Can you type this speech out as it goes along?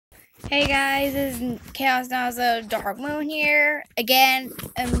Hey guys, this is Chaos Nazo Dark Moon here. Again,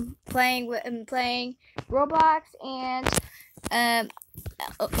 I'm playing Roblox and I'm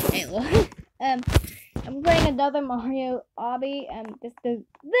playing another Mario obby. This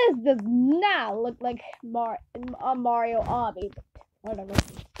does not look like a Mario obby. Whatever.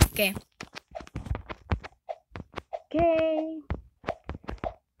 Okay. Okay.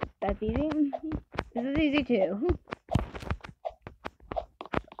 That's easy. This is easy too.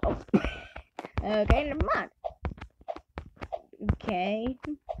 Oh. Okay, never mind. Okay.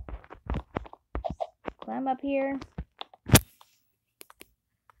 Climb up here.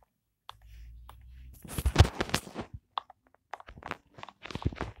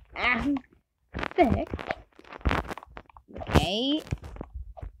 Thick. Okay.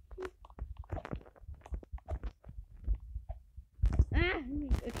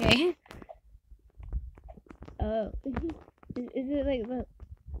 Okay. Oh. Is it like the...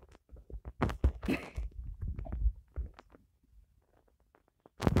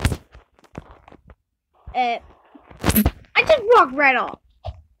 I just walked right off.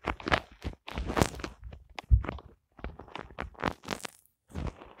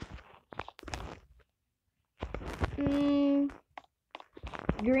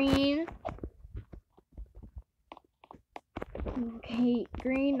 Green. Okay,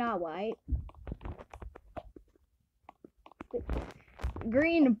 green, not white.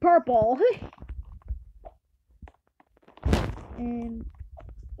 Green and purple. And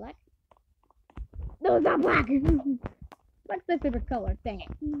black. No, it's not black. Black's my favorite color. Dang it.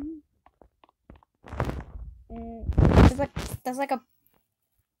 That's like a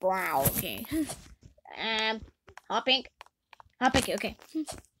brown. Okay. Hot pink. Hot pink. Okay.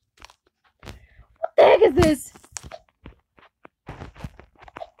 What the heck is this?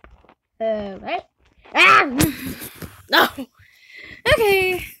 Right? No.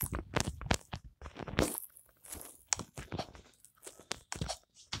 Okay.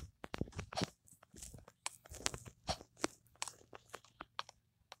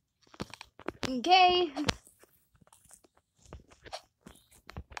 Okay.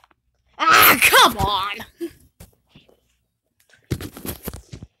 Come on.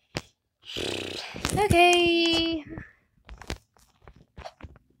 Okay.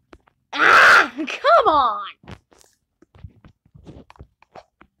 Come on.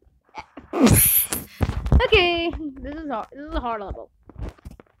 Okay. This is hard. This is a hard level.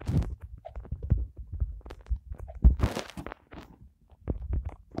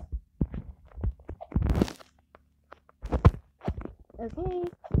 Okay.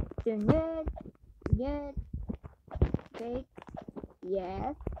 Doing good. Good. Okay.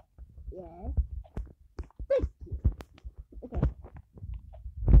 Yes. Yes. Thank you. Okay.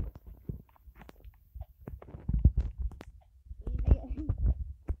 Easy.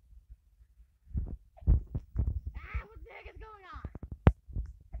 What the heck is going on?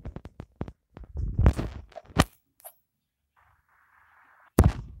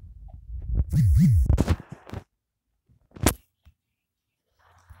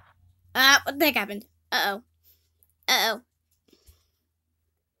 What the heck happened? Uh-oh. Uh-oh.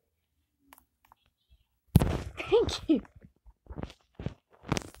 Thank you.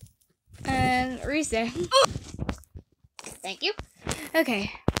 And reset. Thank you.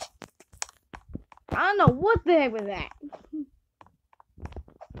 Okay. I don't know what the heck was that.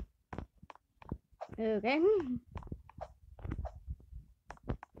 Okay.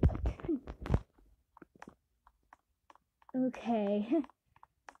 Okay.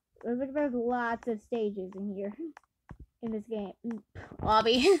 Looks like there's lots of stages in here. In this game.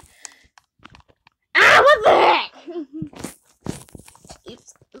 Obby. What the heck?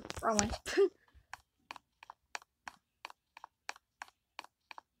 Oops. Wrong one.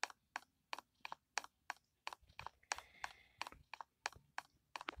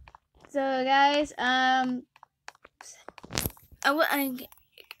 So guys, I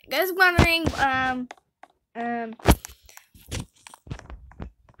guys wondering,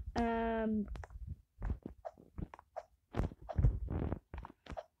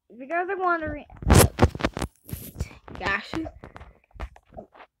 if you guys are wondering, gosh, what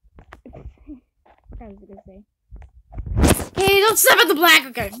was I gonna say? Hey, don't step at the black,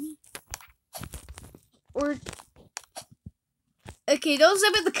 okay? Or, okay, don't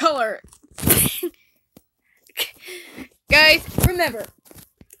step at the color. Guys, remember.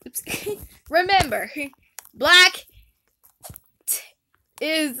 Oops. Remember, black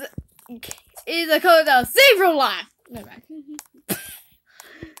is a color that'll save your life. Never mind.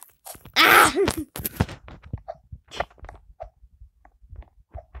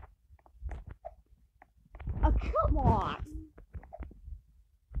 Oh, come on.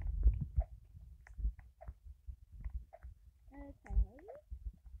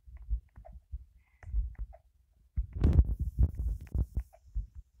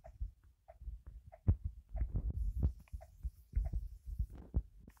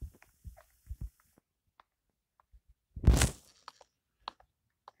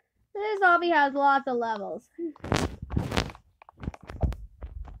 this obby has lots of levels.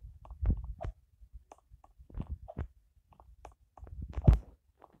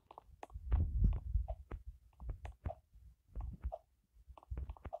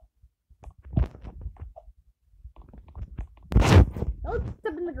 Don't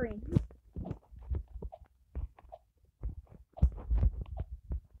step in the green.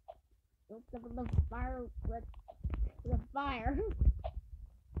 Don't step in the fire with the fire.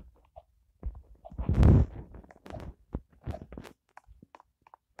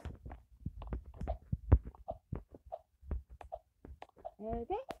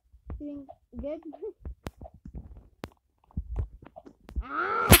 Okay, doing good.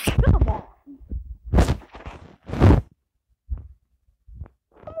 Ah, come on.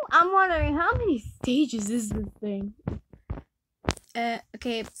 I'm wondering how many stages is this thing?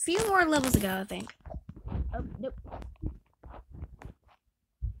 Okay, a few more levels to go, I think. Oh, nope.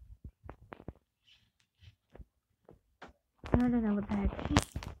 I don't know what the heck.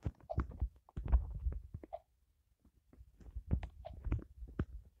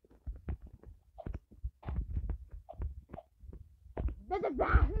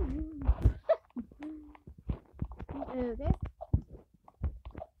 Okay.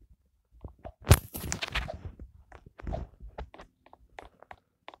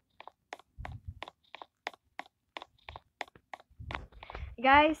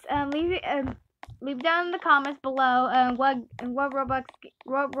 Guys, leave down in the comments below what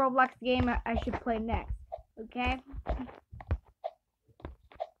Roblox game I should play next. Okay.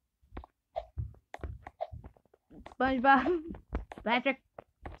 SpongeBob, Patrick,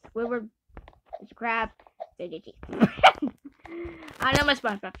 Squidward, Crab, JJG. I know my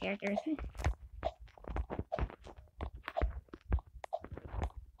SpongeBob characters.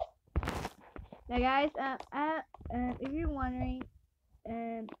 Now, guys, if you're wondering,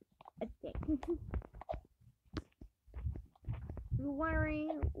 let's see. If you're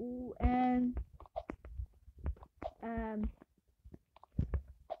wondering,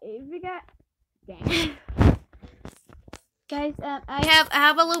 if you got, dang. Guys, I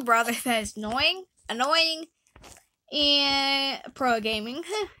have a little brother that is annoying, and pro gaming,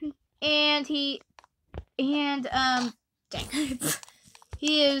 and dang,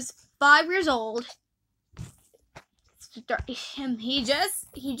 he is 5 years old. He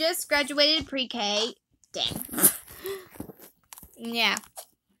just graduated pre-K. Dang. Yeah.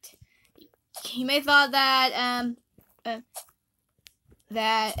 He may have thought that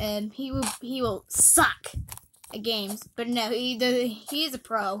he will suck at games, but no, he is a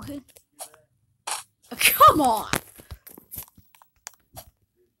pro. Come on.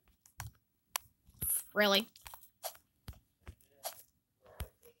 Really?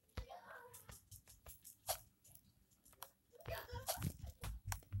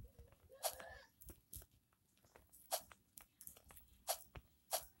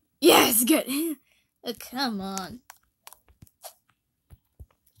 Yes, good. Oh, come on.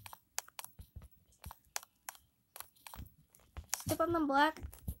 Step on the black?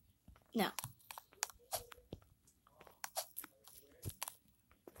 No.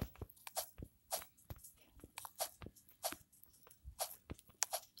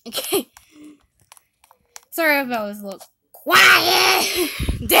 Okay. Sorry if I was a little quiet.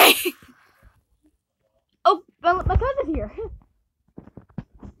 Dang. Oh, my cousin's here.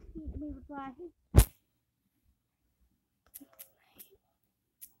 Let me reply.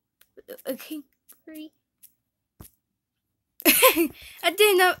 Okay, Bree. I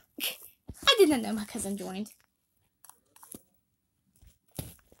did not know my cousin joined.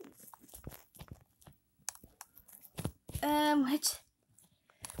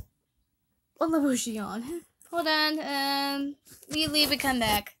 What level is she on? Hold on, we leave and come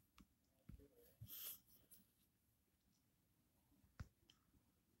back.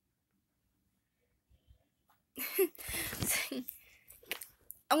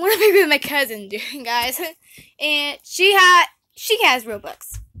 I want to be with my cousin, dude, guys, and she has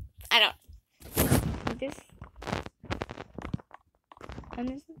Roblox. I don't. This. And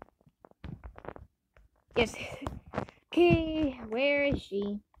this. Yes. Okay, where is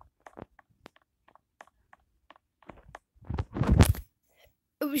she?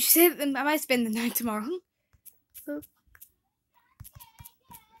 Oh, she said I might spend the night tomorrow. So.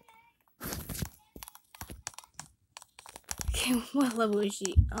 Okay, what level is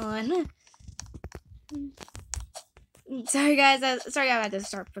she on? Sorry, guys. Sorry, I had to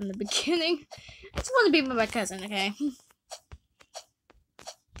start from the beginning. I just want to be with my cousin. Okay.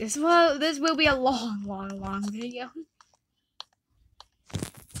 This will be a long video.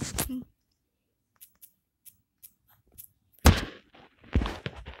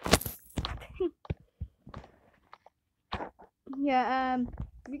 Yeah,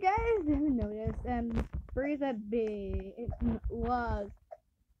 if you guys haven't noticed, Bree's a big loves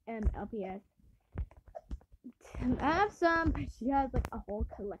LPS. I have some, but she has like a whole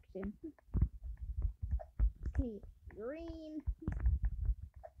collection. Okay, green.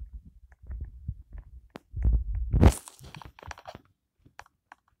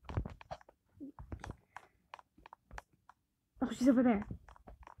 Oh, she's over there.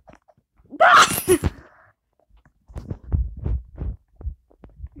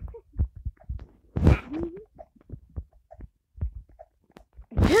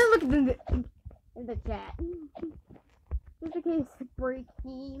 Look in the chat. Just in case Bree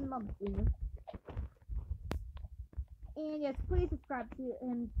came up here. And yes, please subscribe to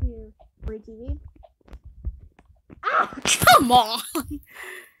Bree TV. Ah, come on!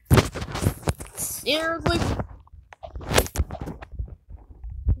 Seriously?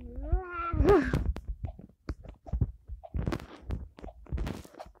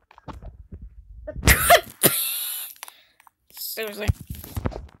 Seriously.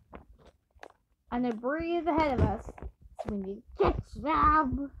 I know Bree is ahead of us, so we need to catch up.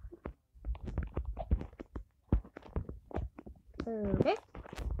 Okay.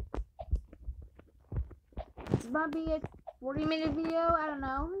 This might be a 40-minute video, I don't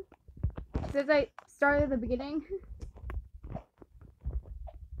know. Since I started at the beginning.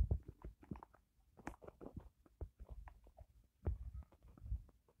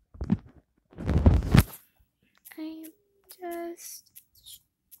 I just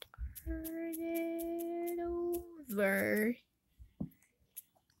started over.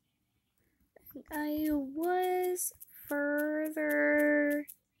 I was further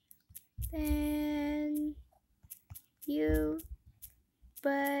than you,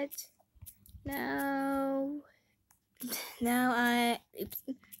 but now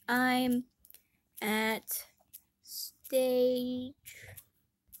I'm at stage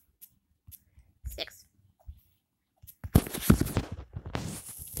 6.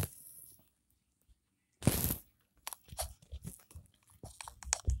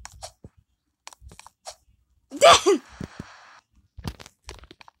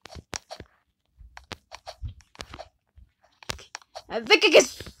 I think I can.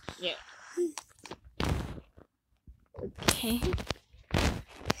 Yeah. Okay.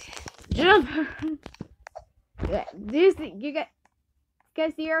 Jump. Yeah, do you see? You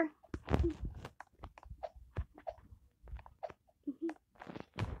guys see her?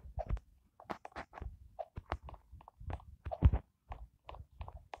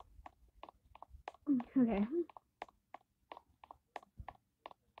 Okay.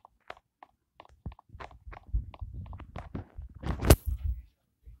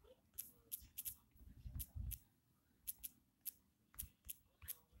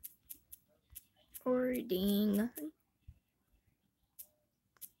 Recording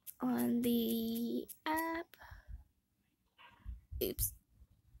on the app. Oops.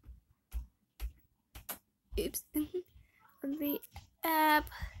 On the app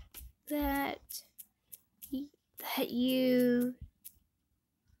that you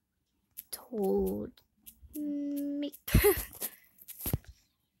told me.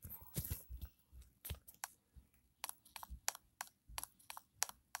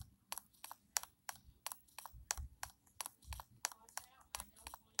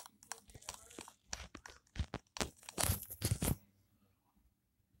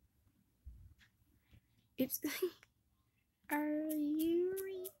 Oops. Are you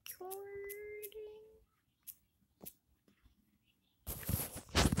recording?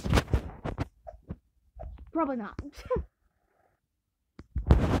 Probably not.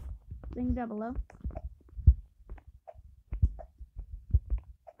 Link down below.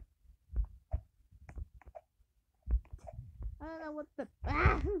 I don't know what the.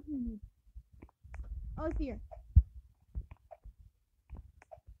 Oh, it's here.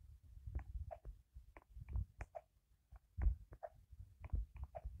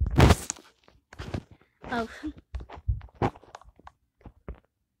 Oh.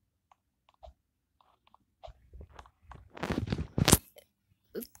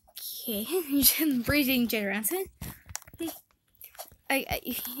 Okay. Breathing generous.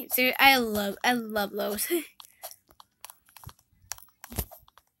 I love those.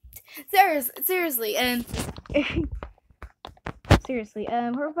 Seriously, Seriously,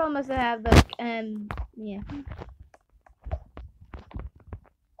 her phone must have the yeah.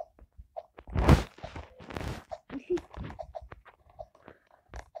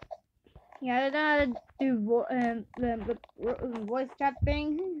 Yeah, I don't know how to do the voice chat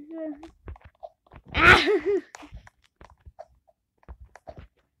thing.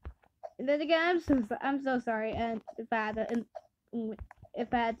 And then again, I'm so sorry, and bad. And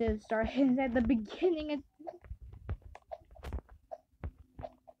if I had to start at the beginning.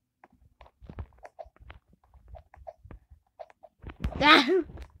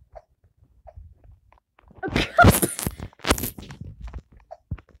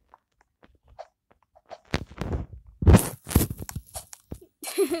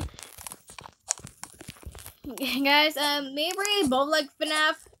 Guys, me and Bree both like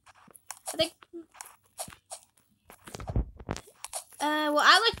FNAF. I think. Well,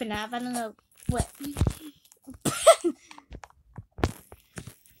 I like FNAF. I don't know what.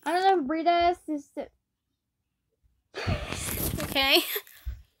 I don't know if Bree does. Okay.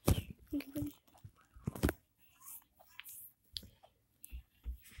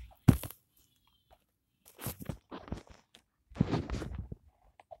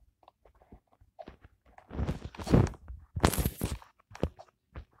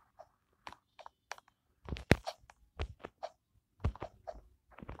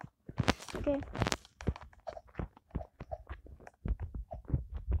 Okay.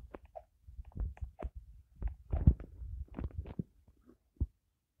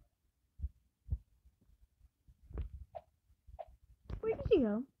 Where did she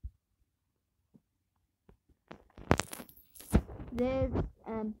go? This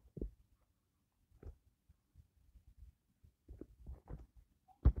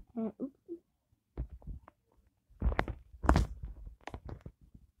oops.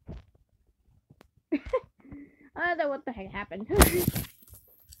 I don't know what the heck happened.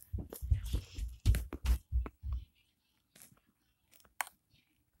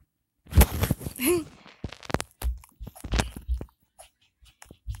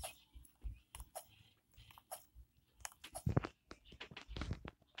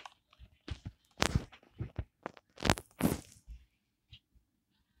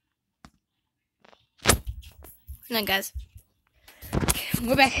 No, guys.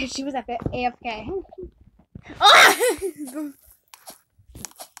 We're back. She was at the AFK. Oh!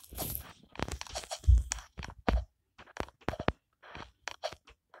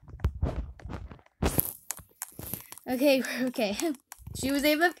 Okay. She was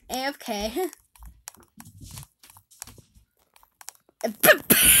AFK.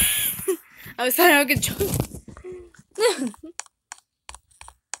 I was trying to control.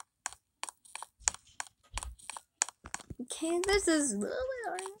 Okay, this is a little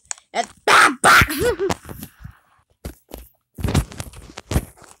bit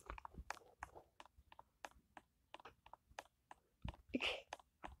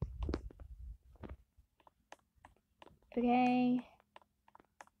Okay.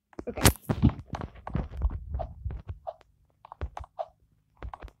 Okay.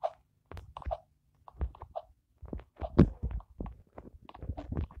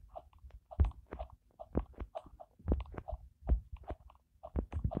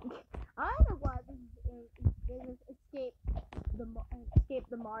 I don't know why this is escape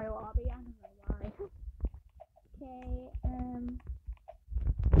the Mario obby. I don't know why. Okay.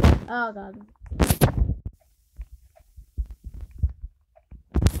 Oh god.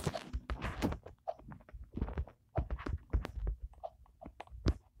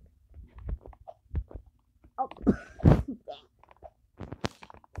 Oh. Dang.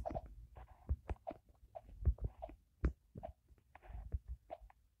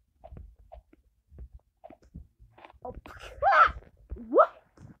 Oh. What?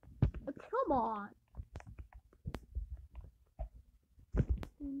 Come on.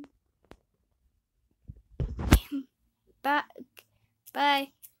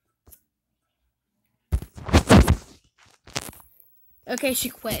 Bye. Okay, she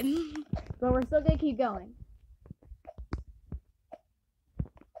quit. But we're still gonna keep going.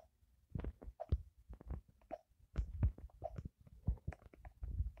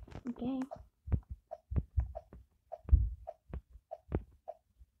 Okay.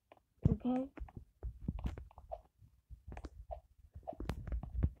 Okay.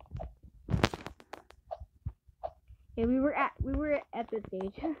 Yeah, we were at this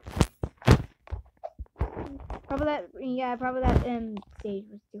stage. Probably that stage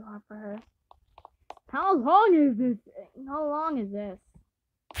was too hard for her. How long is this? How long is this?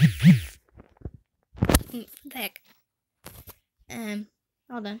 What the heck?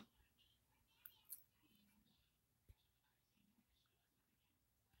 Hold on.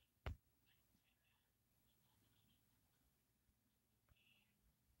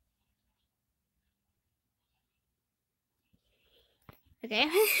 Okay.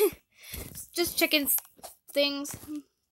 Just checking things.